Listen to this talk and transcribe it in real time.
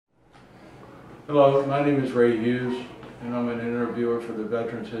Hello, my name is Ray Hughes, and I'm an interviewer for the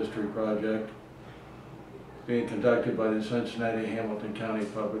Veterans History Project being conducted by the Cincinnati Hamilton County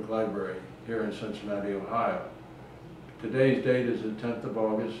Public Library here in Cincinnati, Ohio. Today's date is the 10th of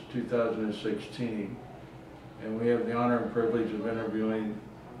August, 2016, and we have the honor and privilege of interviewing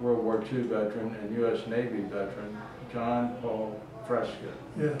World War II veteran and U.S. Navy veteran, John Paul Frasca.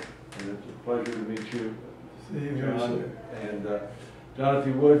 Yeah. And it's a pleasure to meet you, Same here, John. sir. And John, if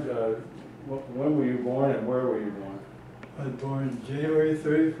you would, when were you born and where were you born? I was born January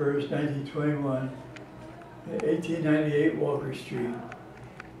 31st, 1921, at 1898 Walker Street,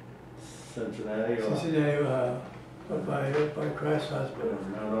 Cincinnati, or Cincinnati, Ohio, up by Christ Hospital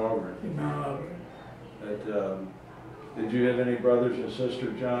Mount Auburn. in Mount Auburn. Did you have any brothers and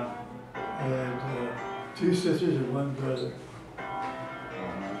sisters, John? I had 2 sisters and 1 brother.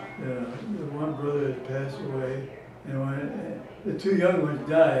 The one brother had passed away, and the 2 young ones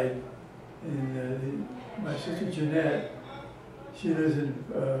died. And my sister Jeanette, she lives in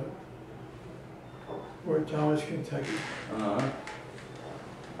Fort Thomas, Kentucky.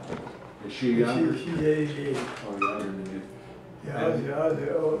 Is she younger? She's 88. Oh, younger than you. Yeah, I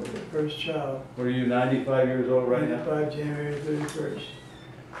was the first child. What are you, 95 years old right now? 95, January 31st.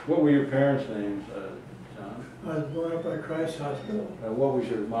 What were your parents' names, John? I was born up by Christ Hospital. What was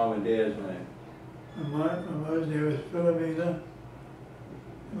your mom and dad's name? My mother's name was Philomena.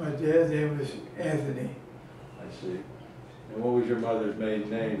 My dad's name was Anthony. I see. And what was your mother's maiden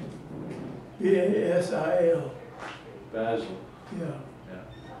name? B-A-S-I-L. Basil. Yeah.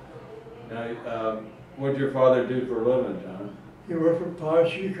 Yeah. Now, what did your father do for a living, John? He worked for Potter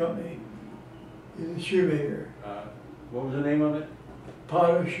Shoe Company. He's a shoemaker. What was the name of it?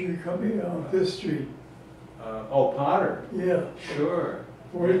 Potter Shoe Company on 5th Street. Oh, Potter. Yeah. Sure.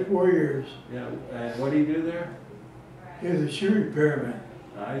 44 years. Yeah. And what did he do there? He was a shoe repairman.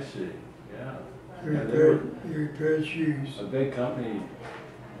 I see. Yeah. He Yeah, they were repaired shoes. a big company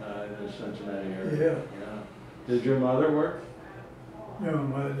in the Cincinnati area. Yeah. Yeah. Did your mother work? No,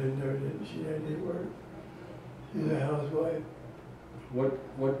 my mother never did. She never did work. She's a housewife.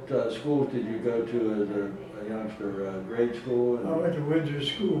 What schools did you go to as a youngster? Grade school? I went to Windsor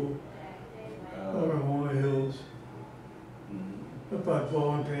School over uh, in Walnut Hills, mm, up by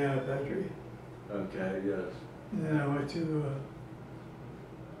Ball and Piano Factory. okay, yes. And then I went to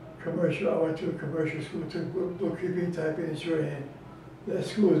a commercial school, took bookkeeping, typing, and shorthand. That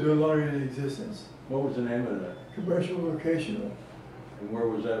school is no longer in existence. What was the name of that? Commercial vocational. And where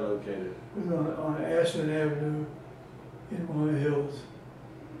was that located? It was on Ashland Avenue in Walnut Hills.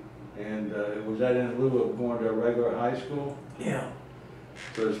 And was that in lieu of going to a regular high school? Yeah.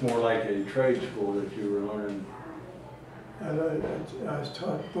 So it's more like a trade school that you were learning. I was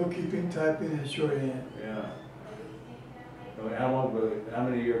taught bookkeeping, typing, and shorthand. Yeah. I mean, how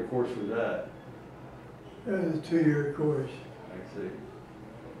many year course was that? That was a 2-year course. I see.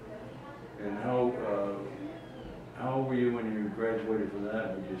 And how old were you when you graduated from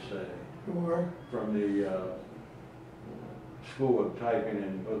that, would you say? From the School of Typing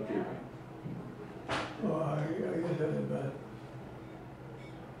and Bookkeeping? Well, I guess I was about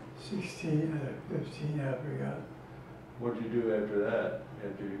 16 or 15, I forgot. What did you do after that,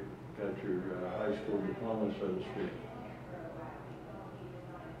 after you got your high school diploma, so to speak?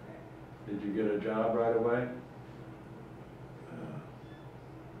 Did you get a job right away?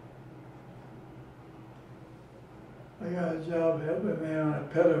 I got a job helping a man on a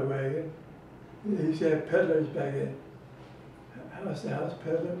peddler wagon. He used to have peddlers back in house to house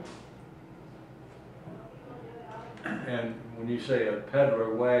peddler. And when you say a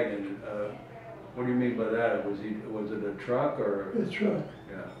peddler wagon, what do you mean by that? Was it a truck or? A truck.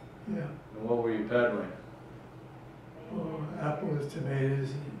 Yeah. Yeah. And what were you peddling? Oh, apples, tomatoes,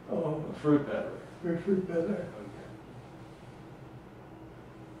 and all. A fruit peddler. Fruit peddler. Okay.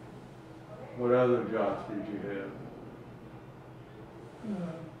 What other jobs did you have?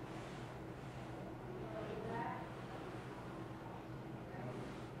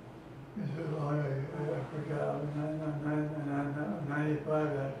 So long, I forgot. I'm 95,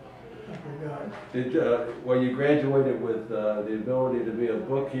 I forgot. Did well, you graduated with the ability to be a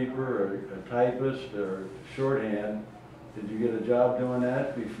bookkeeper or a typist or shorthand. Did you get a job doing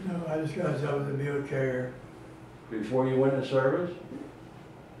that No, I just got a job as a meal carrier before you went into service?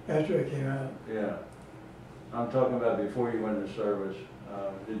 after I came out. Yeah. I'm talking about before you went into service.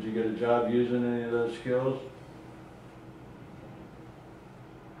 Did you get a job using any of those skills?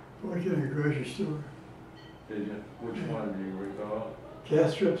 Worked in a grocery store. Did you? Which one do you recall?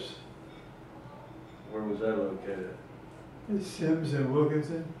 Gas strips. Where was that located? It's Sims and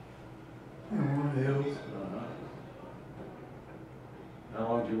Wilkinson in Walnut Hills. How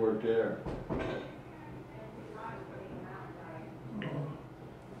long did you work there?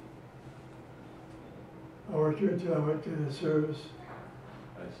 I worked here until I went to the service.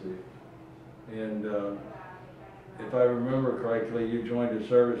 I see. And if I remember correctly, you joined the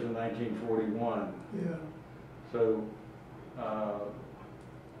service in 1941. Yeah, So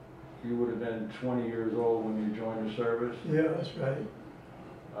you would have been 20 years old when you joined the service. yeah, that's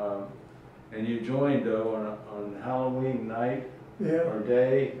right. And you joined though on Halloween night Yeah, or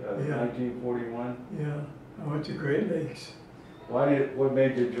day of Yeah. 1941. yeah. I went to Great Lakes. What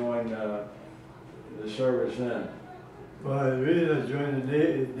made you join the service then? Well, the reason I joined the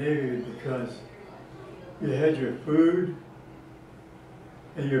Navy is because you had your food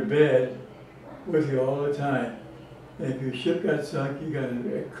and your bed with you all the time. And if your ship got sunk, you got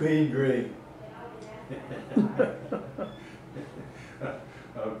a clean grave.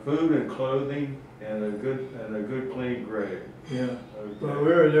 Food and clothing and a good clean grave. Yeah. Okay. Well,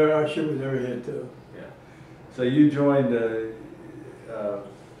 we were there, our ship was never hit though. Yeah. So you joined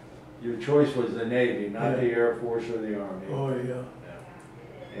your choice was the Navy, not the Air Force or the Army. Oh, yeah.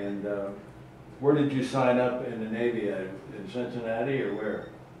 Yeah. And where did you sign up in the Navy at? In Cincinnati or where?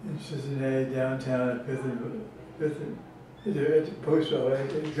 In Cincinnati, downtown at Fifth and at the post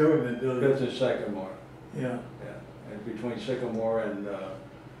office, at the government building. That's a Sycamore. Yeah. Yeah. And between Sycamore and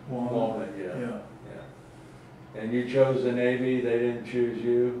Walnut, yeah. Yeah. Yeah. And you chose the Navy, they didn't choose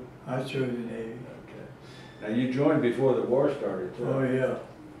you? I chose the Navy. Okay. Now you joined before the war started too. Oh, yeah.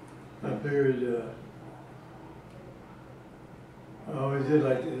 I figured, I always did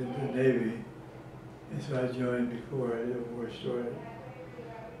like the Navy, and so I joined before the war started.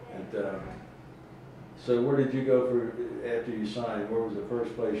 And, so where did you go after you signed? Where was the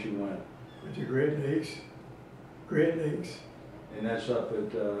first place you went? Went to Great Lakes. Great Lakes. And that's up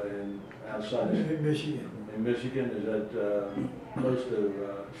at outside In Michigan. in Michigan. Is that close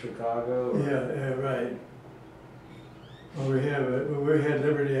to Chicago? Or? Yeah, right. Well, we had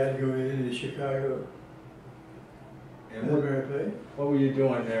Liberty, I had to go into Chicago. And what what were you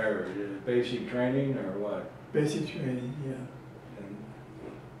doing there? Basic training or what? Basic training, yeah.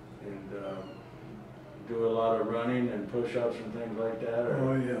 And do a lot of running and push-ups and things like that? Or?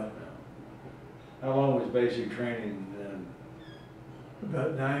 Oh, yeah. How long was basic training then?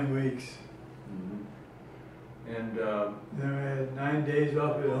 About 9 weeks. Mm-hmm. And Then I had 9 days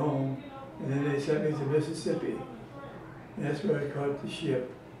off at home, and then they sent me to Mississippi. And that's where I caught the ship.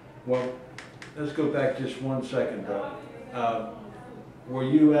 well, let's go back just 1 second though. Were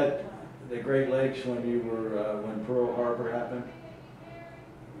you at the Great Lakes when you were when Pearl Harbor happened?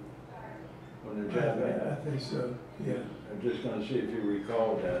 When the Japanese? I think so, yeah. I'm just going to see if you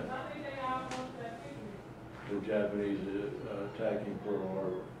recall that. The Japanese attacking Pearl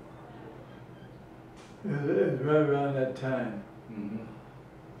Harbor. It was right around that time. Mm-hmm.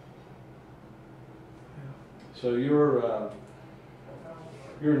 So your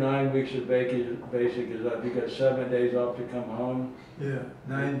 9 weeks of basic is up. You got 7 days off to come home. Yeah,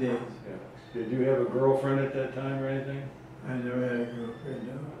 9 days. Yeah. Did you have a girlfriend at that time or anything? I never had a girlfriend,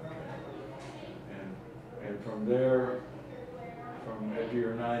 no. And from there, from after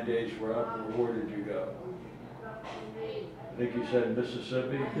your 9 days were up, where did you go? I think you said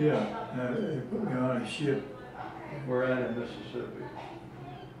Mississippi? Yeah, they put me on a ship. Where at in Mississippi?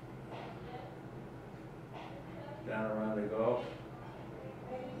 Down around the Gulf?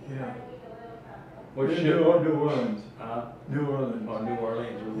 Yeah. What ship? New Orleans. Huh? New Orleans. Oh, New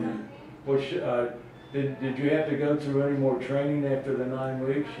Orleans. Yeah. What did you have to go through any more training after the 9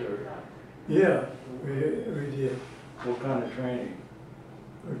 weeks, or Yeah, we did. what kind of training?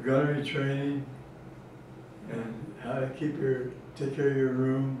 Gunnery training, and how to take care of your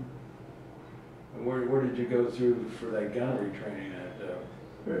room. And where did you go through for that gunnery training at?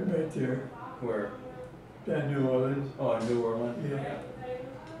 Right there, Where? at New Orleans. Oh, in New Orleans. Yeah.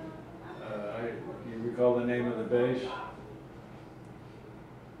 You recall the name of the base?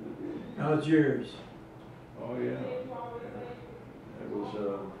 Algiers. Oh yeah. It was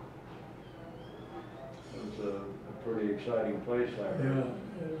a pretty exciting place, I heard.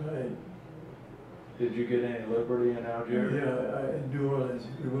 Yeah, right. Did you get any liberty in Algeria? Yeah, in New Orleans.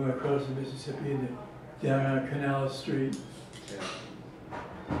 We went across the Mississippi and down on Canal Street. Yeah.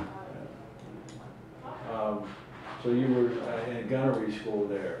 So you were in gunnery school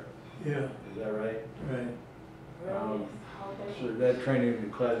there, Yeah, is that right? right. So that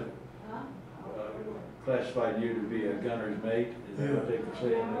training classified you to be a gunner's mate? Is that what they could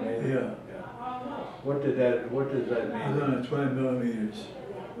say in the Navy? Yeah. What does that I was mean? on a 20 millimeters.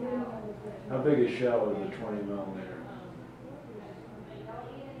 How big a shell is a 20 millimeter?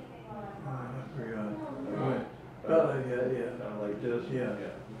 I forgot. About like that, yeah. Kind of like this? Yeah.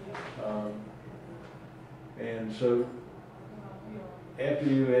 And so, after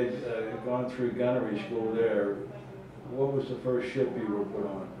you had gone through gunnery school there, what was the first ship you were put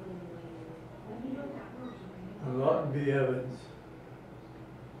on? Lawton B. Evans.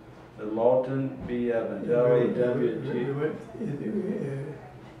 The Lawton B. Evans, We L-A-W-T. went in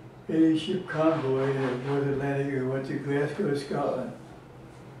the 80-ship convoy in North Atlantic. We went to Glasgow, Scotland.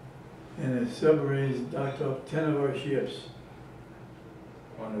 And the submarines knocked off 10 of our ships.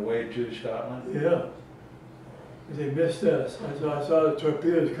 On the way to Scotland? Yeah. They missed us. I saw the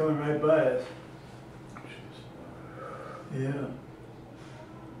torpedoes coming right by us. Yeah.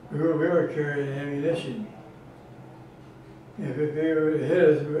 We were carrying ammunition. If they were to hit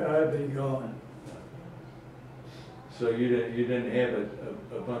us, I'd have been gone. So you didn't have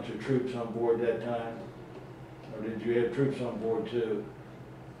a bunch of troops on board that time? Or did you have troops on board too?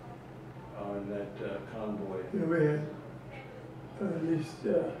 On that convoy? Yeah, we had at least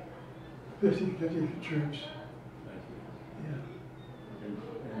 50 troops. Yeah.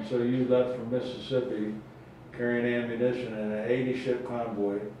 And so you left from Mississippi carrying ammunition in an 80-ship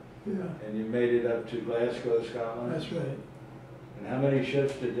convoy, Yeah. and you made it up to Glasgow, Scotland? That's right. And how many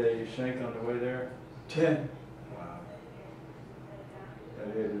ships did they sink on the way there? 10. Wow. That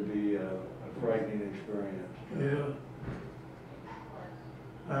had to be a frightening experience. Yeah.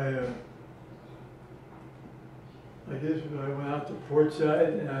 I guess when I went out to port side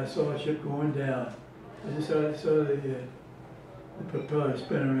and I saw a ship going down. I saw the propeller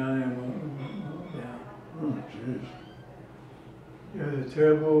spin around and went down. Oh, jeez. It was a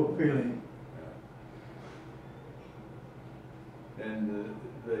terrible feeling. And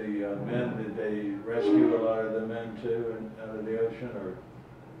the men, did they rescue a lot of the men too out of the ocean, or?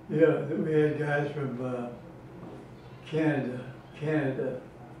 Yeah, we had guys from Canada.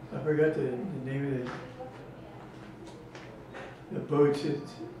 I forgot the name of the boats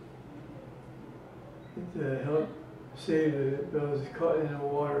that helped save those caught in the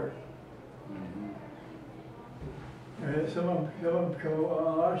water. Mm-hmm. And some of them come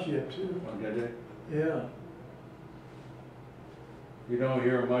on our ship too. Oh, did they? Yeah. You don't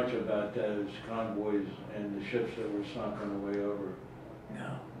hear much about those convoys and the ships that were sunk on the way over.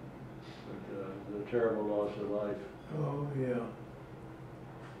 No. But the terrible loss of life. Oh, yeah.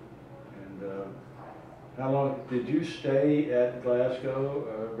 And how long, did you stay at Glasgow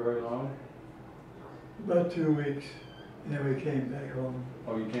very long? About 2 weeks, and then we came back home.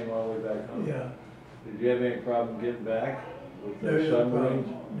 Oh, you came all the way back home? Yeah. Did you have any problem getting back with No, the submarines?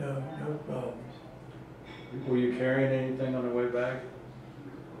 No problems. Were you carrying anything on the way back?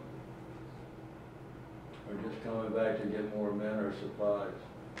 Or just coming back to get more men or supplies?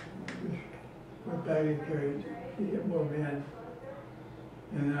 We're back and carried to get more men.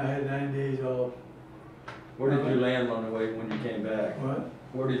 And I had 9 days off. Where did you land on the way when you came back? What?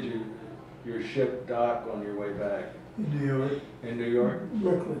 Where did your ship dock on your way back? In New York. In New York?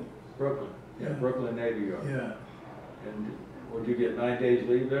 Brooklyn. Brooklyn. Yeah, Yeah. Brooklyn, Navy Yard. Yeah. And would you get 9 days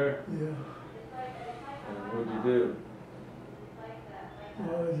leave there? Yeah. And what'd you do?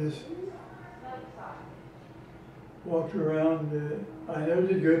 Well, I just walked around. I never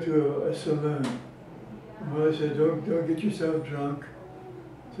did go to a saloon. My mother said, don't get yourself drunk.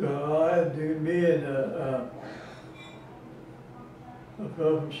 So I had to, me and a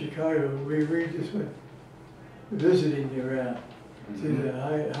fellow from Chicago, we just went visiting around, see the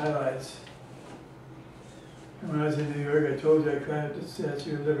highlights. And when I was in New York, I told you I climbed the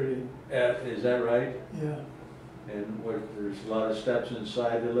Statue of Liberty. Is that right? Yeah. And there's a lot of steps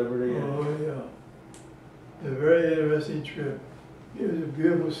inside the Liberty? Oh, yeah. A very interesting trip. It was a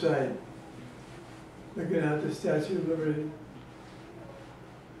beautiful sight, looking at the Statue of Liberty.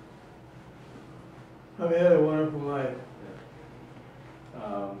 I've had a wonderful life.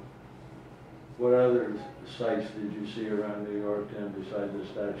 What other sights did you see around New York then besides the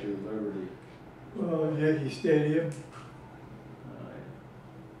Statue of Liberty? Well, Yankee Stadium.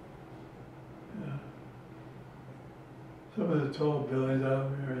 Yeah. Some of the tall buildings, I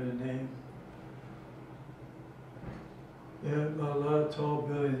don't remember the name. Yeah, a lot of tall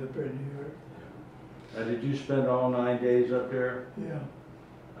buildings up there in New York. Now, did you spend all 9 days up there? Yeah.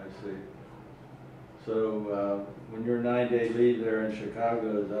 I see. So when your 9-day leave there in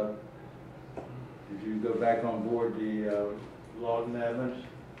Chicago is up, did you go back on board the Lawton Evans?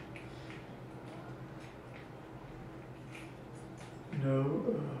 No,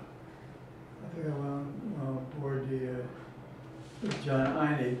 I think I went on board the John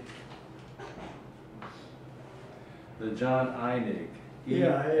Einig. The John Einig.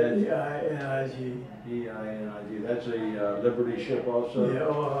 E-I-N-I-G. E-I-N-I-G. That's a Liberty ship also? Yeah,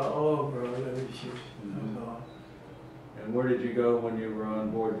 all of our Liberty ships. That was all. And where did you go when you were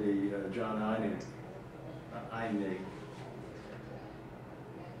on board the John Einig? Einig?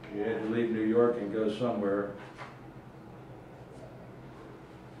 You had to leave New York and go somewhere.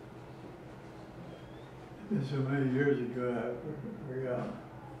 It's been so many years ago, I forgot.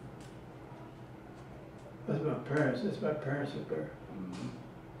 That's my parents up there. Mm-hmm.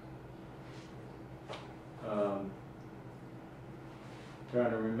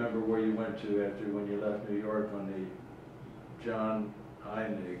 Trying to remember where you went to after when you left New York on the John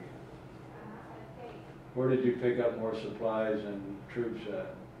Einig. Where did you pick up more supplies and troops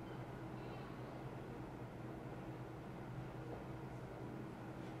at?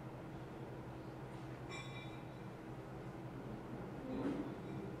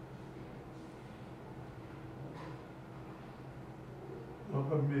 Well,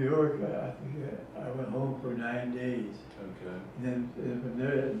 from New York, I think I went home for 9 days. Okay. And then from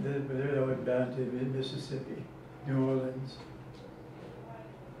there I went down to Mississippi, New Orleans,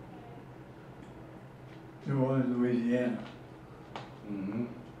 Louisiana. Mm-hmm.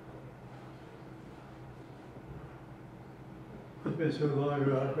 It's been so long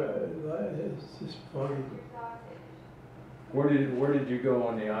ago, it's just foggy. Where did you go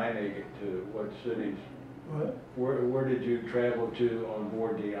on the Einig to? What cities? What? Where did you travel to on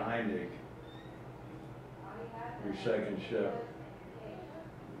board the Einig? Your second ship.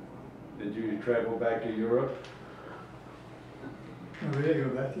 Did you travel back to Europe? No, we didn't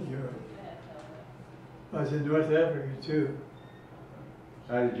go back to Europe. I was in North Africa too.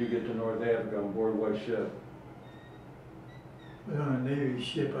 How did you get to North Africa? On board what ship? I was on a Navy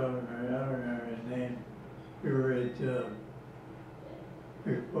ship, I don't remember his name. We were at,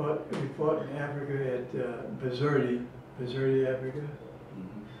 we fought in Africa at Bizerte, Africa.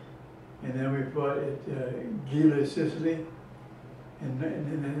 Mm-hmm. And then we fought at Gila, Sicily. And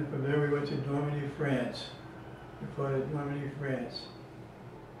then from there we went to Normandy, France. We fought at Normandy, France.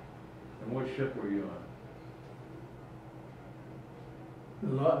 And what ship were you on? The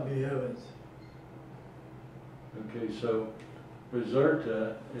Lawton B. Evans. Okay, so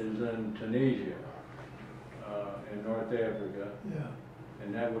Bizerte is in Tunisia, in North Africa. Yeah. And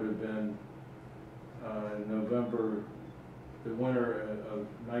that would have been November, the winter of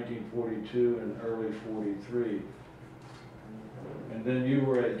 1942 and early 43. And then you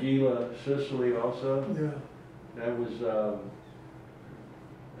were at Gila, Sicily also? Yeah. That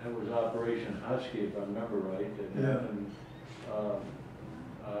was Operation Husky, if I remember right. That happened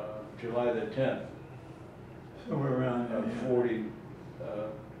July the 10th. Somewhere around there. Of Yeah.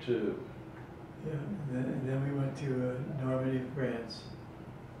 42. Yeah, and then we went to Normandy, France.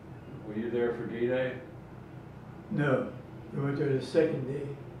 Were you there for D-Day? No, we went there the second day.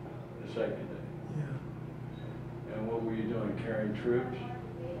 The second day. Yeah. And what were you doing, carrying troops?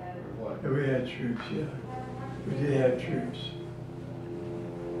 Or what? Yeah, we had troops, yeah. We did have troops.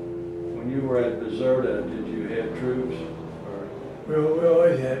 When you were at Bizerte, did you have troops? Or? We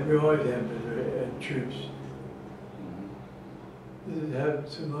always had troops. Mm-hmm. This has happened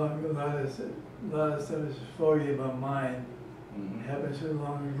so long, a lot of stuff is foggy in my mind. Mm-hmm. It happened so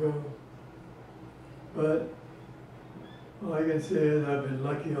long ago. But all I can say is I've been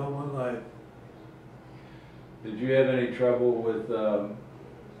lucky all my life. Did you have any trouble with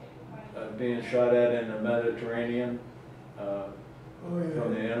being shot at in the Mediterranean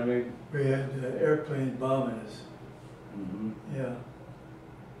from the enemy? We had airplanes bombing us. Mm-hmm. Yeah.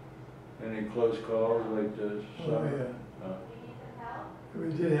 Any close calls like this? Oh, yeah. We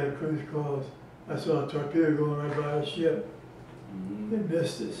did have close calls. I saw a torpedo going right by our ship. Mm-hmm. They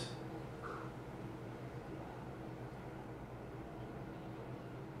missed us.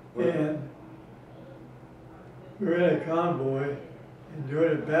 And we were in a convoy, and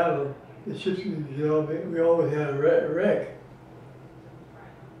during a battle, the ships, we always had a wreck.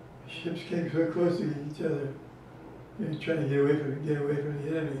 Ships came so close to each other, trying to get away from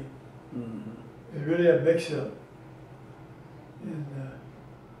the enemy. Mm-hmm. It was really a mix-up. And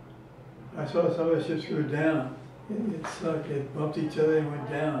I saw some of the ships go down. It sunk, they bumped each other and went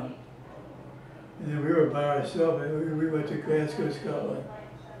down. And then we were by ourselves, and we went to Glasgow, Scotland.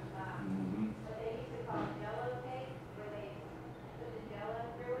 Mm-hmm.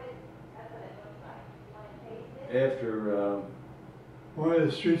 After One of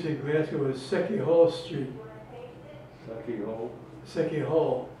the streets in Glasgow was Secky Hall Street. Sucky Hole? Secky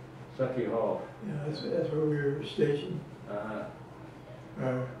Hall. Sucky Hall. Yeah, that's where we were stationed.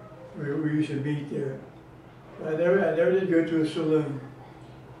 We used to meet there. I never did go to a saloon.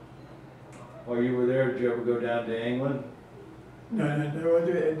 While you were there, did you ever go down to England? No, never went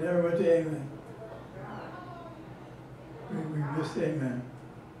to England. We missed England.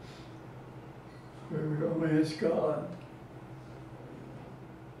 We were only in Scotland.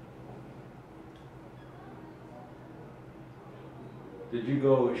 Did you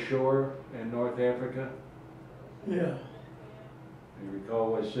go ashore in North Africa? Yeah. Do you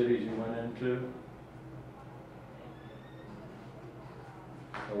recall what cities you went into?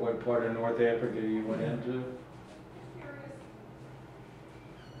 Or what part of North Africa you went into?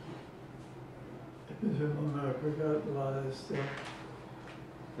 I forgot a lot of this stuff.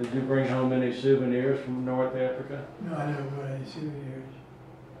 Did you bring home any souvenirs from North Africa? No, I never brought any souvenirs.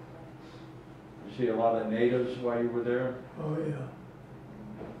 Did you see a lot of natives while you were there? Oh, yeah.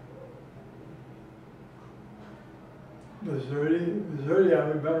 Missouri, I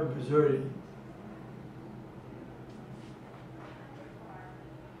remember Missouri.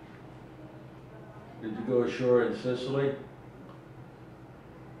 Did you go ashore in Sicily?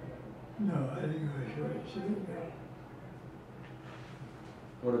 No, I didn't go ashore in Sicily.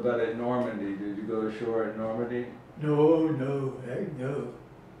 What about at Normandy? Did you go ashore at Normandy? No, no, heck no.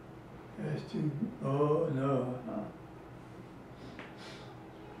 That's too, oh, no.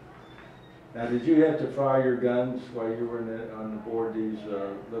 Now, did you have to fire your guns while you were on board these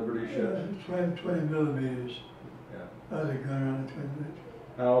Liberty ships? 20 millimeters. Yeah. I was a gunner on the 20 millimeters.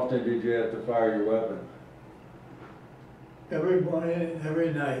 How often did you have to fire your weapon? Every morning and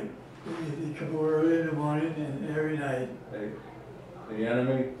every night. They come over early in the morning and every night. The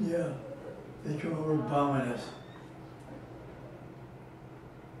enemy? Yeah. They come over bombing us.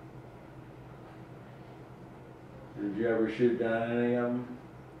 Did you ever shoot down any of them?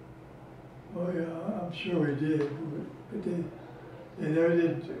 Oh yeah, I'm sure we did, but they never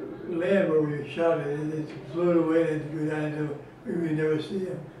did land where we shot it. They flew away and go down into, we never see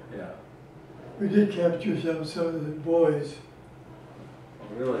them. Yeah. We did capture some of the boys.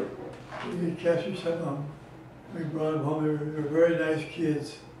 Oh, really? We did capture some of them. We brought them home. They were very nice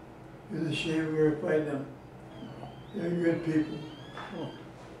kids. It was a shame we were fighting them. They were good people.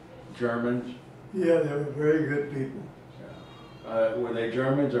 Germans? Yeah, they were very good people. Yeah. Were they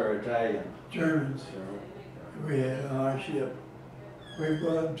Germans or Italians? Germans. We had on our ship. We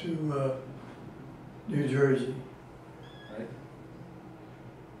brought them to New Jersey. Right.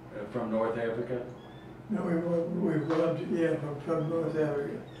 From North Africa? No, we brought them to, yeah, from North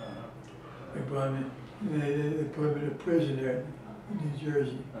Africa. We brought them in, and they put them in a prison there in New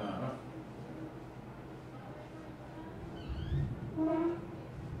Jersey.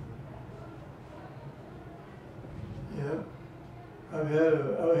 Yeah. I've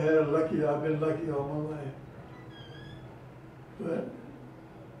been lucky all my life. But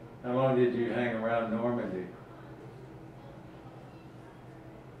How long did you hang around Normandy?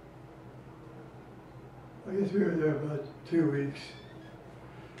 I guess we were there about 2 weeks.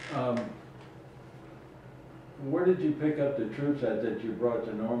 Where did you pick up the troops at that you brought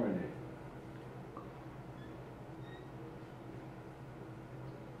to Normandy?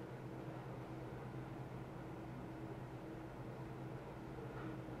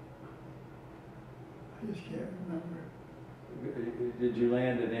 I just can't remember. Did you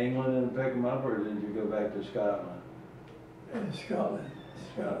land in England and pick them up, or did you go back to Scotland? In Scotland.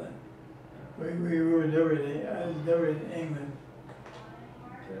 We were never in, I was never in England.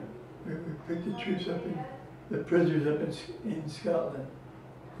 Okay. We picked the troops up the prisoners up in Scotland,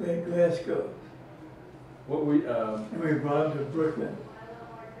 Glasgow. What we And we brought them to Brooklyn.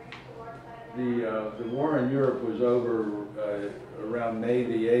 the war in Europe was over around May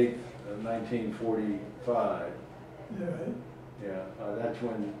the 8th of 1945. Yeah, right? Yeah, that's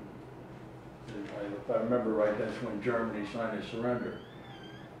when, if I remember right, that's when Germany signed a surrender.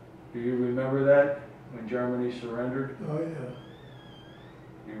 Do you remember that, when Germany surrendered? Oh, yeah.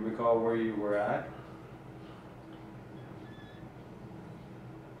 Do you recall where you were at?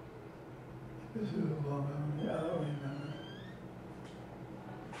 This is a long one. I don't remember.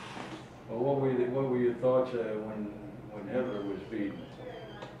 Well, what were your thoughts when Hitler was beaten?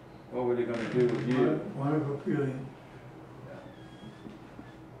 What were they going to do with you? Wonderful feeling.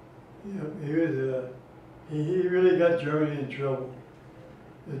 Yeah, he was he really got Germany in trouble.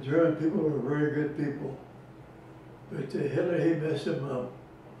 The German people were very good people, but Hitler, he messed them up.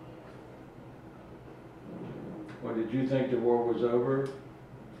 Well, did you think the war was over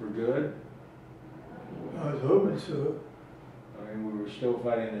for good? I was hoping so. I mean, we were still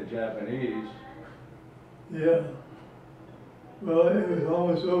fighting the Japanese. Yeah. Well, it was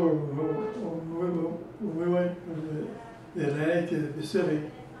almost over when we went from the Atlantic to the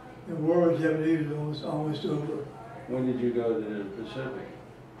Pacific. The war with the Japanese was almost over. When did you go to the Pacific?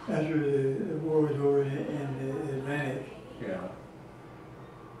 After the war was over in the Atlantic. Yeah.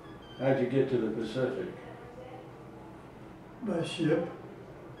 How'd you get to the Pacific? By ship.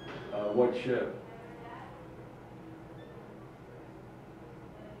 What ship?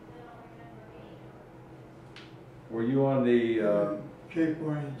 Were you on the Cape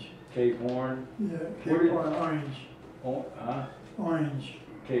Orange. Cape Horn? Yeah, Where Cape did- Orange. Oh, huh? Orange.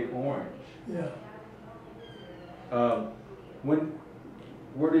 Cape Orange. Yeah.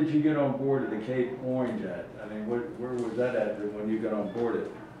 Where did you get on board of the Cape Orange at? I mean, where was that at when you got on board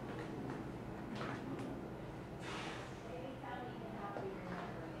it?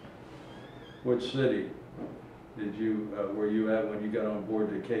 What city did you, were you at when you got on board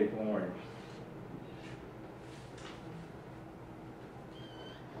the Cape Orange?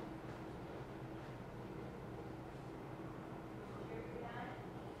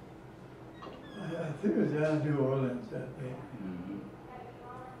 I think it was down in New Orleans that day. Mm-hmm.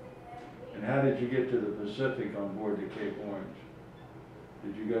 And how did you get to the Pacific on board the Cape Orange?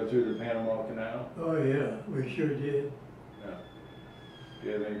 Did you go through the Panama Canal? Oh yeah, we sure did. No. Do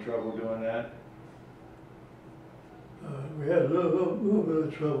you have any trouble doing that? We had a little bit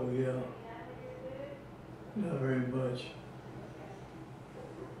of trouble, yeah. Not very much.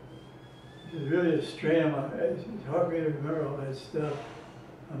 It's really a strain. It's hard for me to remember all that stuff.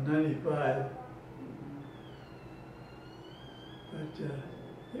 I'm 95.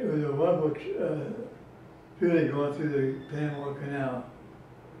 But it was a wonderful feeling going through the Panama Canal.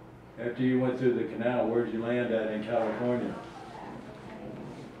 After you went through the canal, where'd you land at in California?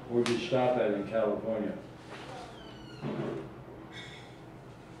 Where'd you stop at in California?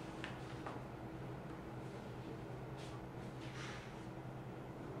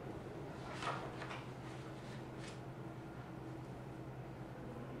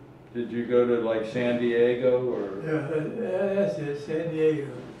 Did you go to like San Diego or? Yeah, that's it, San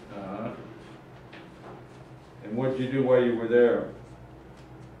Diego. Uh-huh. And what did you do while you were there?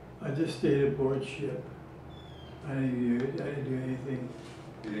 I just stayed aboard ship. I didn't do anything.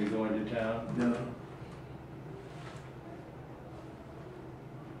 You didn't go into town? No.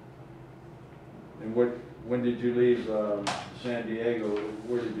 And when did you leave San Diego?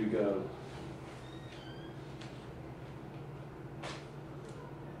 Where did you go?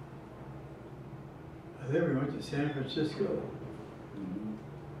 I think we went to San Francisco. Mm-hmm.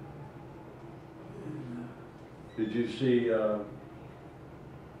 And, Did you see,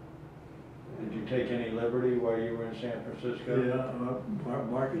 did you take any liberty while you were in San Francisco? yeah,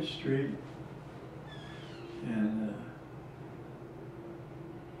 Market Street. And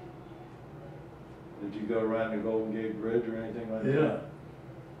Did you go around the Golden Gate Bridge or anything like yeah. that?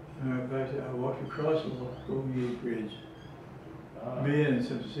 As a matter of fact, I walked across the Golden Gate Bridge. Ah. Me and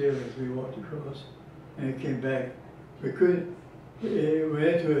some sailors, we walked across and it came back. We couldn't, we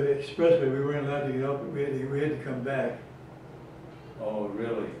went to an expressway, we weren't allowed to get up, we had to come back. Oh,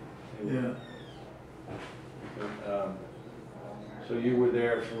 really? Yeah. So you were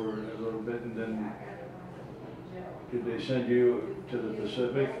there for a little bit and then did they send you to the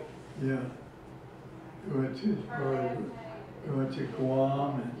Pacific? Yeah. We went to, we went to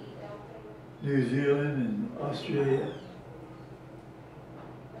Guam and New Zealand and Australia.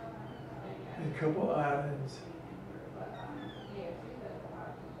 And a couple islands.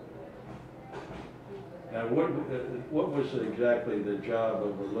 Now, what was exactly the job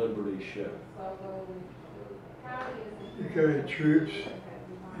of a Liberty ship? We carried troops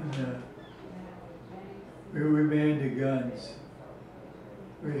and we manned the guns.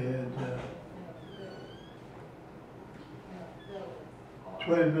 We had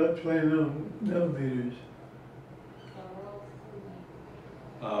 20 millimeters.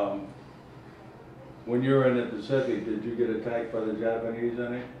 When you were in the Pacific, did you get attacked by the Japanese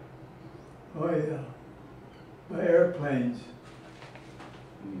any? Oh yeah, by airplanes.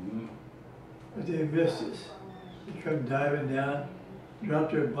 Mm-hmm. But they missed us. They come diving down,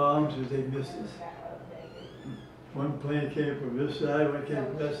 dropped their bombs, but they missed us. One plane came from this side, one came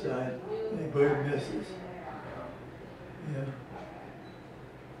from that side, and they both missed us. Yeah.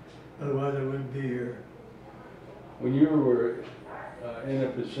 Otherwise I wouldn't be here. When you were in the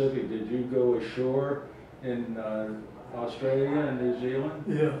Pacific, did you go ashore in Australia and New Zealand?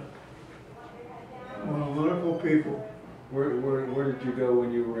 Yeah. Wonderful people. Where did you go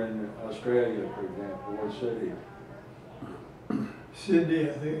when you were in Australia, for example? What city? Sydney,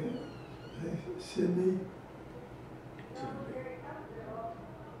 I think Sydney.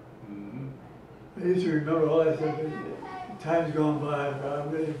 Mm-hmm. I used to remember all that stuff. Time's gone by, but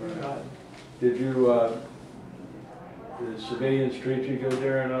I've really forgotten. Did you, the civilians treat you good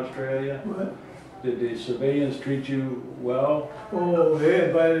there in Australia? What? Did the civilians treat you well? Oh, they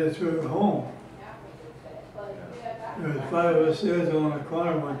invited us to their home. There was 5 of us there on the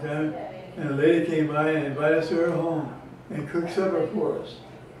corner one time, and a lady came by and invited us to her home and cooked supper for us.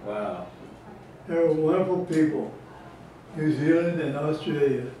 Wow. They were wonderful people. New Zealand and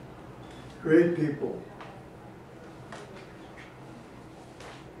Australia. Great people.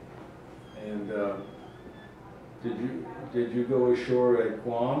 And did you go ashore at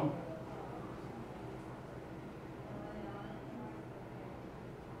Guam?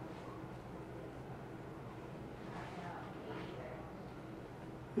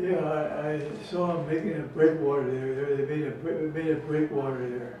 Yeah, I saw them making a breakwater there. They made a breakwater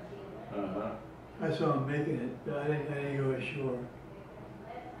there. Uh-huh. I saw them making it, but I didn't go ashore.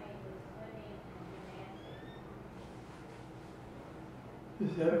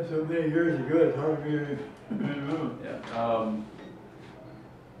 This happened so many years ago, it's hard for me to remember. Yeah.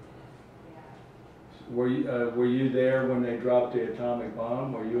 Were you there when they dropped the atomic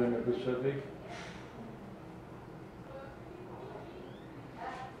bomb? Were you in the Pacific?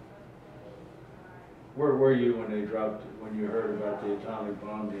 Where were you when when you heard about the atomic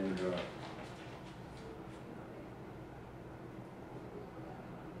bomb being dropped?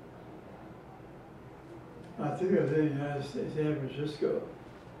 I think I was in the United States, San Francisco.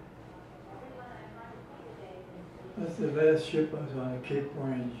 That's the last ship I was on at Cape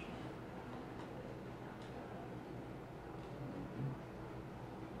Orange.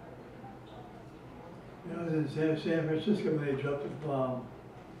 I was in San Francisco when they dropped the bomb.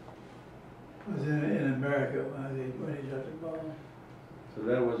 I was in America when they dropped the bomb. So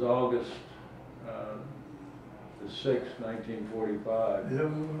that was August the 6th, 1945. Is that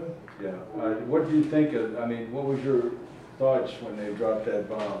what it was? Yeah. What do you think of, I mean, what was your thoughts when they dropped that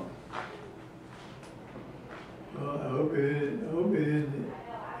bomb? Well, I hope it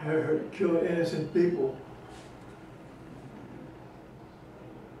didn't kill innocent people.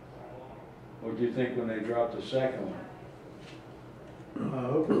 What do you think when they dropped the second one? I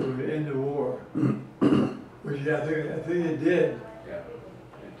hope it would end the war. Which I think it did. Yeah,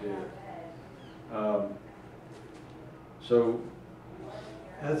 it did. So,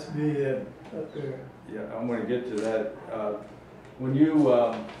 That's me up there. yeah, I'm going to get to that. When you,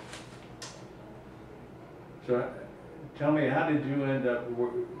 so tell me, how did you end up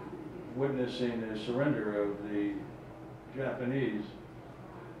witnessing the surrender of the Japanese?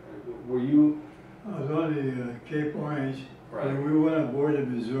 Were you? I was on the Cape Orange, Right. and we went aboard the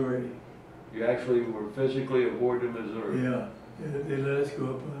Missouri. You actually were physically aboard the Missouri? Yeah, they let us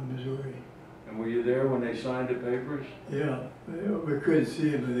go up on the Missouri. And were you there when they signed the papers? Yeah, we couldn't see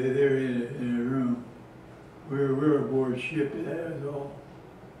them, but they were in a room. We were aboard ship, and that was all.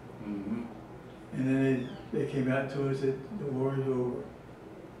 Mm-hmm. And then they came out and told us that the war is over.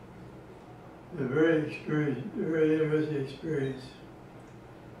 It was a very interesting experience.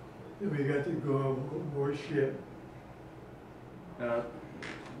 And we got to go aboard ship. Now,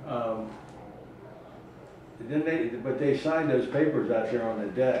 but they signed those papers out there on the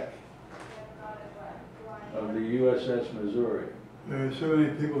deck of the USS Missouri. There were so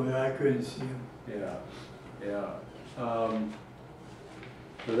many people that I couldn't see them. Yeah, yeah.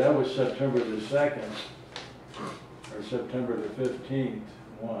 So that was September the 2nd, or September the 15th,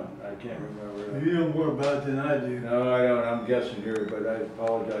 I can't remember. You know more about it than I do. No, I don't, I'm guessing here, but I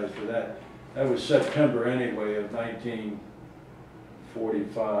apologize for that. That was September anyway of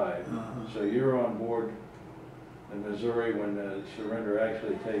 1945. So you're on board the Missouri when the surrender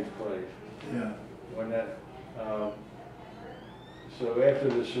actually takes place. Yeah. When that, so after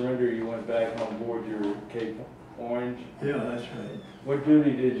the surrender, you went back on board your Cape Orange? Yeah, that's right. What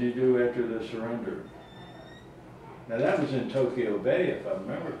duty did you do after the surrender? Now that was in Tokyo Bay, if I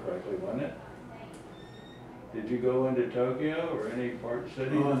remember correctly, wasn't it? Did you go into Tokyo or any part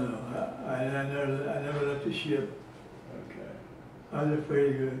city? Oh no, I never left the ship. Okay. I was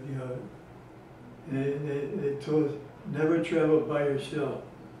afraid of it, you know. They told us never travel by yourself.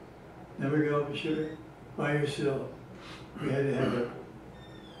 Never get off the ship by yourself. We had to have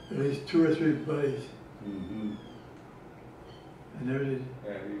at least 2 or 3 buddies. Mm-hmm. I never did.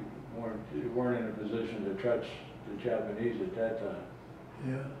 Yeah, you weren't in a position to touch the Japanese at that time.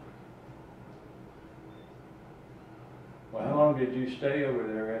 Yeah. Well, how long did you stay over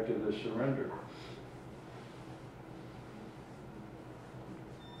there after the surrender?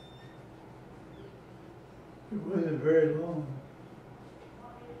 It wasn't very long.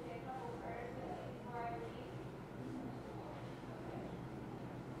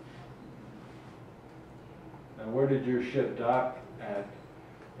 And where did your ship dock at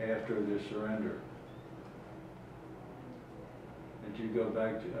after the surrender? Did you go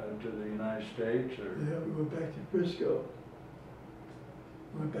back to the United States, or? Yeah, we went back to Frisco.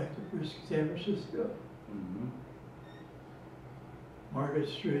 Went back to San Francisco. Mm-hmm. Market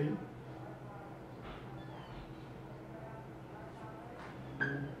Street.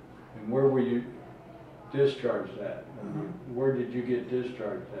 And where were you discharged at? Where did you get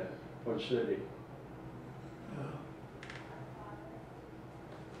discharged at? What city?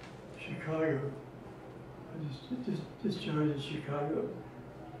 Chicago. I just discharged in Chicago.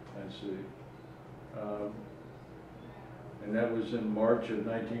 I see. And that was in March of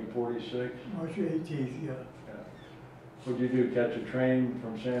 1946? March 18th, yeah. Yeah. What'd you do, catch a train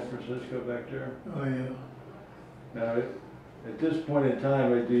from San Francisco back there? Oh, yeah. Now, at this point in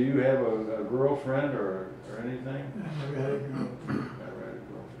time, do you have a girlfriend or anything? I never had a girl. Never had a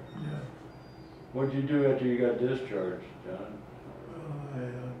girlfriend. Yeah. What'd you do after you got discharged, John?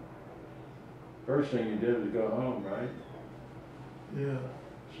 First thing you did was go home, right? Yeah,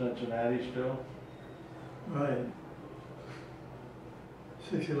 Cincinnati still? right.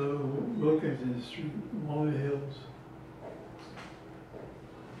 611 Wilkinson Street, Walnut Hills.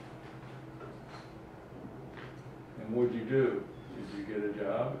 And what'd you do? Did you get a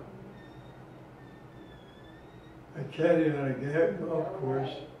job? I caddied on a golf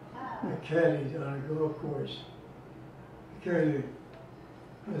course. I caddied on a golf course. I caddied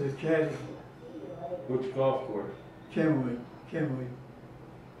as a caddy. Which golf course? Kenwood.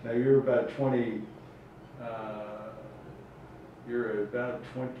 Now you're about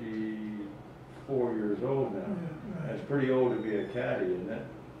 24 years old now. Yeah, That's pretty old to be a caddy, isn't it?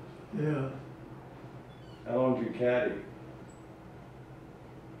 yeah. How long did you caddy?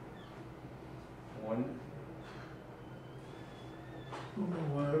 One?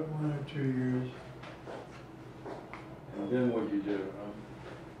 One or 2 years. And then what'd you do? I'm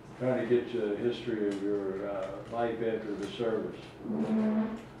trying to get you a history of your life after the service.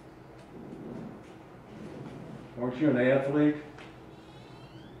 Weren't you an athlete?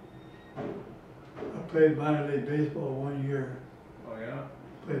 I played minor league baseball 1 year. Oh yeah?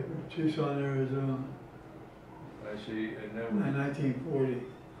 Played for Tucson, Arizona, I see. And in then 1940.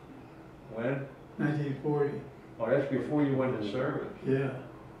 when? 1940. Oh, that's before you went to service. Yeah.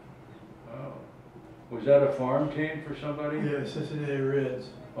 Oh. Was that a farm team for somebody? Yeah, Cincinnati Reds.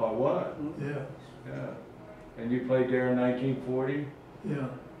 Oh, what? Yeah. Yeah. And you played there in 1940? Yeah.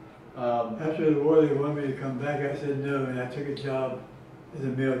 After the war, they wanted me to come back. I said no, and I took a job as a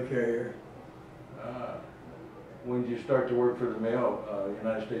mail carrier. When did you start to work for the mail,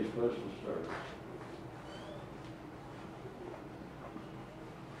 United States Postal Service?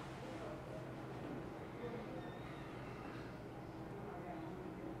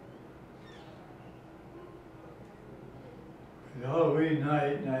 It was Halloween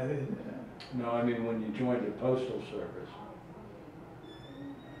night, and No, I mean when you joined the Postal Service.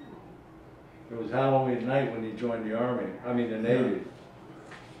 It was Halloween night when you joined the Army, I mean the Navy.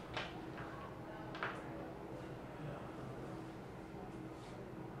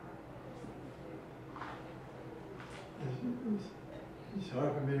 it's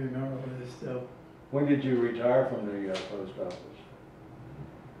hard for me to remember all this stuff. When did you retire from the post office?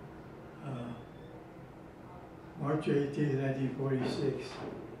 March 18th, 1946.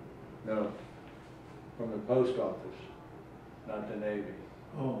 No, from the post office, not the Navy.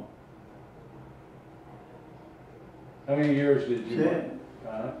 Oh. How many years did you work? 10.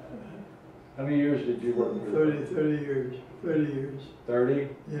 How many years did you work for 30 years. 30 years. 30?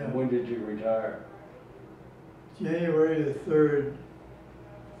 Yeah. And when did you retire? January the 3rd.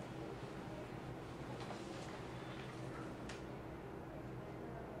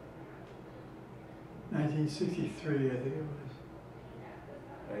 (1963), I think it was.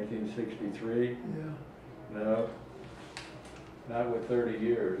 1963? Yeah. No, not with 30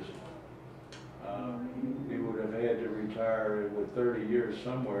 years. You would have had to retire with 30 years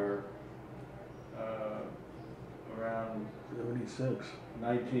somewhere around 76.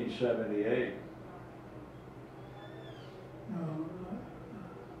 1978. No,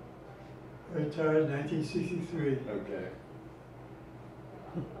 I retired in 1963. Okay.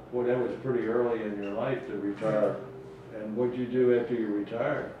 Well, that was pretty early in your life to retire. And what'd you do after you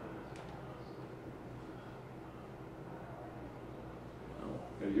retired?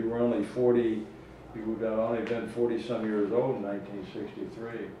 Because you were only 40, you would have only been 40-some years old in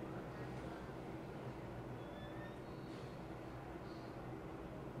 1963.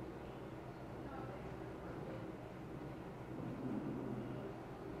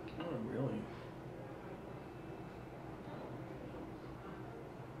 Oh, really?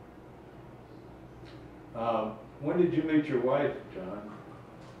 When did you meet your wife, John?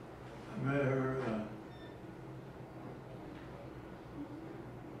 I met her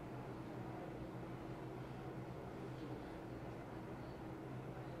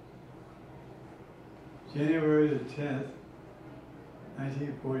January the 10th,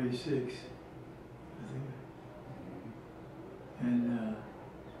 1946, I think. And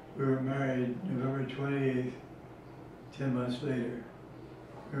we were married November 28th, 10 months later.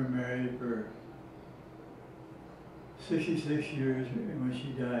 We were married for 66 years when she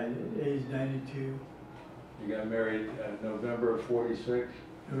died, at age 92. You got married November of 46?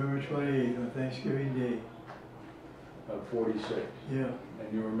 November 28th on Thanksgiving Day. Of 46? Yeah,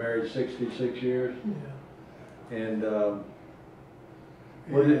 And you were married 66 years? yeah. And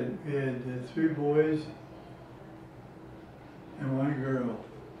We had 3 boys and 1 girl.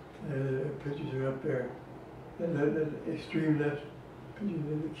 The pictures are up there. The extreme left pictures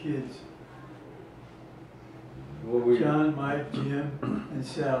of the kids. what were you? John, Mike, Jim, and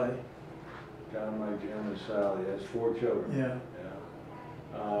Sally. John, Mike, Jim, and Sally. That's 4 children. Yeah.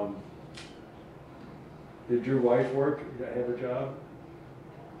 Yeah. Did your wife work, have a job?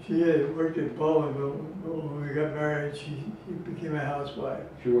 She had worked at Baldwin, but when we got married, she became a housewife.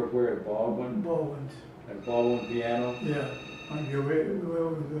 She worked where, at Baldwin? Baldwin's. At Baldwin Piano? Yeah, on Gilway,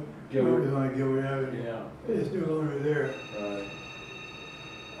 Gilway. it was on Gilway Avenue. Yeah. It's no longer there.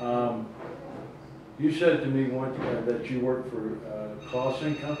 Right. You said to me once that you worked for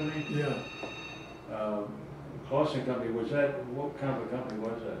Clausen Company? Yeah, Clausen Company, was that, what kind of a company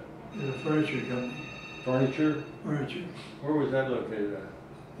was that? it's a furniture company. Furniture? Furniture. Where was that located at?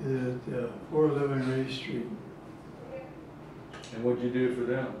 It's at 411 Ray Street. And what'd you do for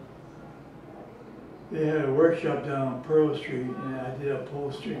them? They had a workshop down on Pearl Street, and I did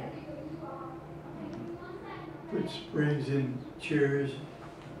upholstery. Put springs in chairs,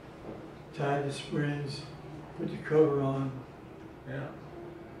 tied the springs, put the cover on. Yeah.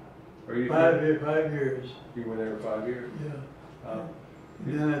 Are you 5 years. You were there 5 years? Yeah.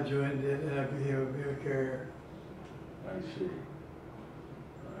 And then I joined it, and I became a mail carrier. I see.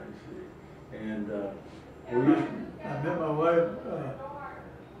 I see. And were you? I met my wife,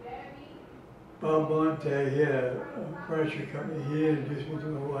 Bob Montag. He had a furniture company. He introduced me to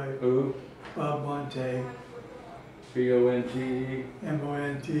my wife. Who? Bob Montag. B-O-N-T-E?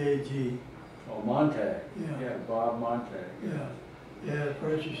 M-O-N-T-A-G. Oh, Montag. Yeah. Yeah, Bob Montag. Yeah. He had a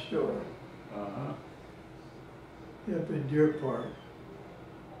furniture store Uh-huh. up in Deer Park.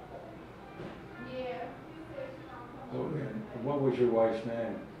 What was your wife's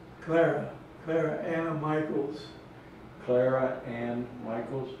name? Clara Anna Michaels. Clara Ann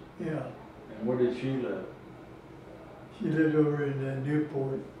Michaels? Yeah. And where did she live? She lived over in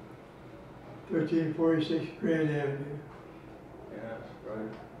Newport, 1346 Grand Avenue. Yes, right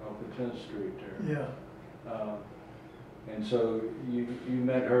off of 10th Street there. Yeah. And so you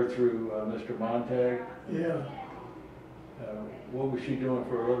met her through Mr. Montag? Yeah. What was she doing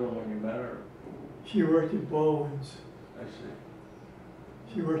for a living when you met her? She worked at Baldwin's. I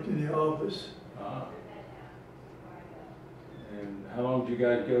see. She worked in the office. Ah. And how long did you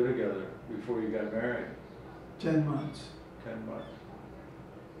guys go together before you got married? 10 months. 10 months.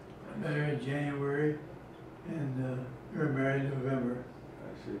 I met her in January, and we were married in November.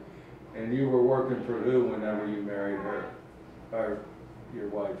 I see. And you were working for who whenever you married her? Or your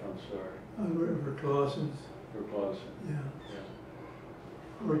wife, I'm sorry. I was working for Clausen's. For Clausen. Yeah.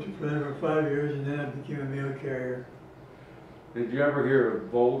 Yeah. Worked for them for 5 years, and then I became a mail carrier. Did you ever hear of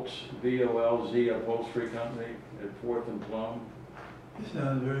Volz, V-O-L-Z Upholstery Company at 4th and Plum? It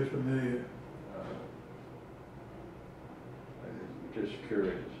sounds very familiar. I'm just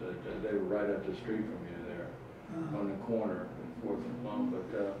curious. They were right up the street from you there, on the corner at 4th and Plum.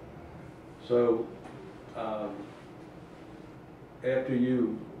 But so after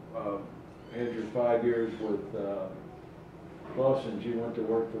you had your 5 years with Clausen's, you went to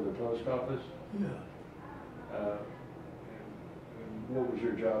work for the post office? Yeah. What was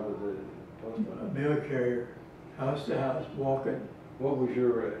your job with the post A office? mail carrier, house to house, walking. What was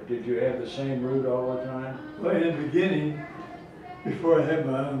your, did you have the same route all the time? Well, in the beginning, before I had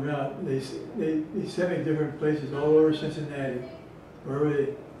my own route, they sent me different places all over Cincinnati, wherever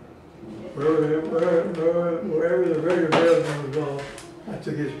the regular mailman was off, I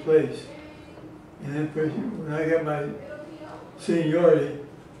took his place. And then when I got my seniority,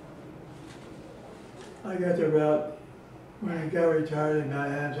 I got the route. When I got retired in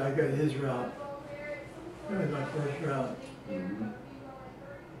Mount Adams, I got his route. That was my first route. Mm-hmm.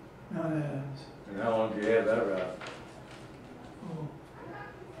 Mount Adams. And how long did you have that route? Oh.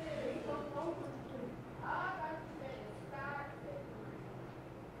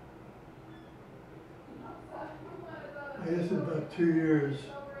 I guess it's about 2 years,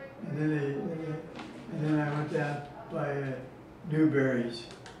 and then I went down by Newberry's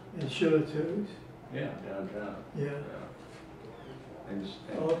and Shillitoes. Yeah, downtown. Yeah. And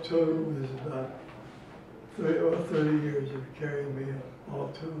All total was about 30 years of carrying mail, all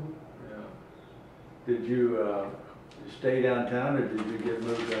total. yeah. Did you stay downtown, or did you get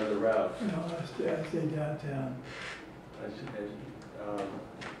moved to other routes? No, I stayed downtown.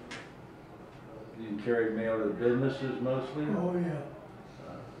 You carried mail to businesses mostly? Oh, yeah.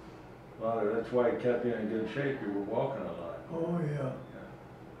 Well, that's why it kept you in good shape. You were walking a lot. Oh, yeah.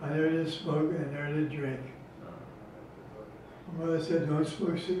 Yeah. I never did smoke, I never did drink. My mother said, don't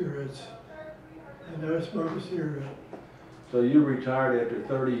smoke cigarettes. I never smoked a cigarette. So you retired after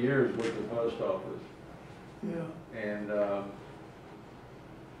 30 years with the post office. Yeah. And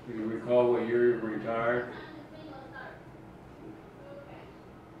do you recall what year you retired?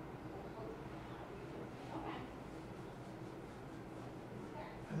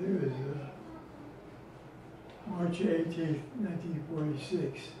 I think it was March 18th,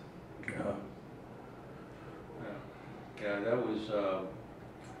 1946. Yeah. Yeah, that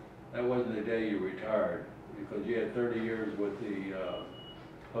wasn't the day you retired, because you had 30 years with the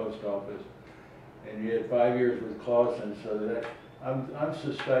post office, and you had 5 years with Clausen. So that I'm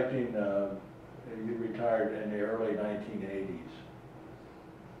suspecting you retired in the early 1980s.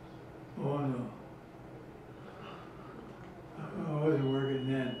 Oh, no. I wasn't working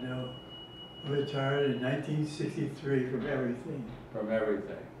then, no. I retired in 1963 from everything. From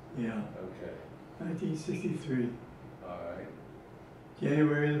everything? Yeah. Okay. 1963. All right.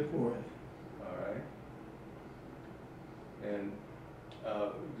 January the 4th. All right. And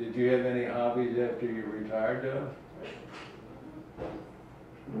did you have any hobbies after you retired, though?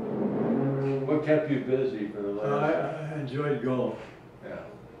 What kept you busy for the last? I enjoyed golf. Yeah.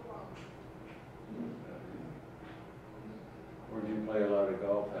 Where'd you play a lot of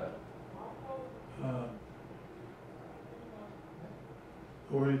golf at?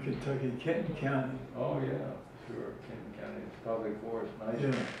 Over in Kentucky, Kenton County. Oh, yeah, sure. Kenton County, it's public forest, nice. Yeah.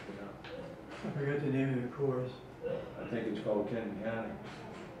 Yeah. I forgot the name of the course. I think it's called Kenton County.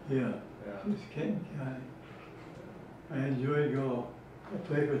 Yeah, Yeah. it's Kenton County. I enjoyed golf. I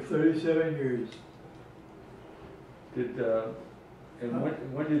played for 37 years. And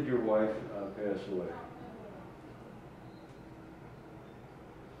when did your wife pass away?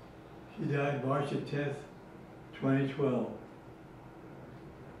 She died March the 10th, 2012.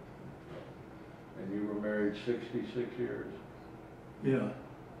 And you were married 66 years. Yeah.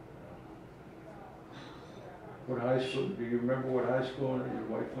 What high school, do you remember what high school your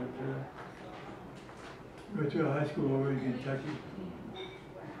wife went to? Went to a high school over in Kentucky.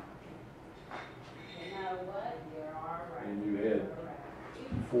 And you had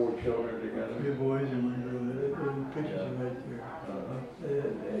 4 children 3 together? boys and 1 girl. The pictures are right there.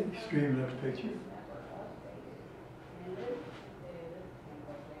 The extreme left picture.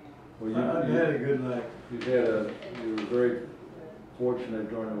 Well, I've had a good life. You were very fortunate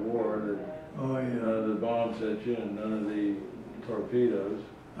during the war that Oh, yeah. none of the bombs hit you and none of the torpedoes.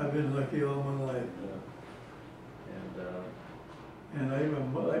 I've been lucky all my life. And And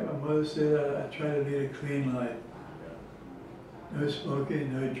like my mother said, I try to lead a clean life. No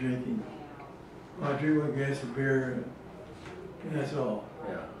smoking, no drinking. I'll drink 1 glass of beer, and that's all.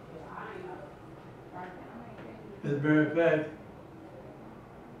 yeah. As a matter of fact,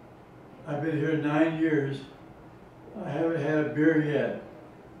 I've been here 9 years. I haven't had a beer yet.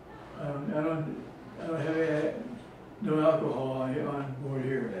 I don't have no alcohol on board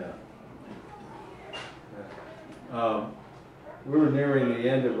here. Yeah. We were nearing the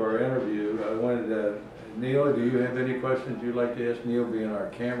end of our interview. I wanted to, Neil, do you have any questions you'd like to ask Neil, being our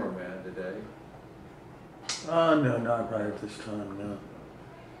cameraman today? No, not right at this time, no.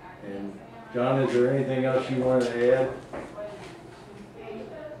 And John, is there anything else you wanted to add?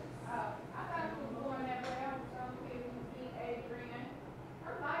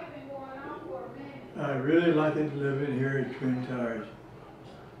 I really like it living here at Twin Towers.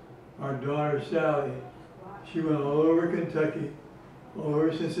 Our daughter Sally, she went all over Kentucky, all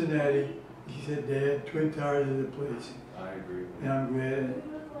over Cincinnati. She said, Dad, Twin Towers is the place. I agree with you. And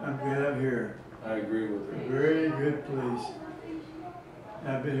I'm glad I'm here. I agree with A her. very good place.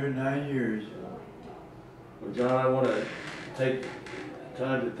 I've been here 9 years. Well, John, I want to take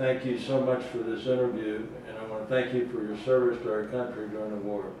time to thank you so much for this interview, and I want to thank you for your service to our country during the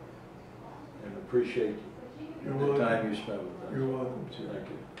war, and appreciate You're the welcome. time you spent with us. You're welcome, sir. Thank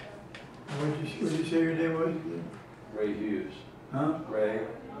you. What'd you say your name was again? Ray Hughes. Huh? Ray.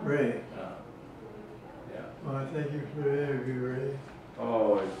 Ray. Yeah. Well, I thank you for the interview, Ray.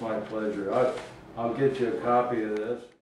 Oh, it's my pleasure. I'll get you a copy of this.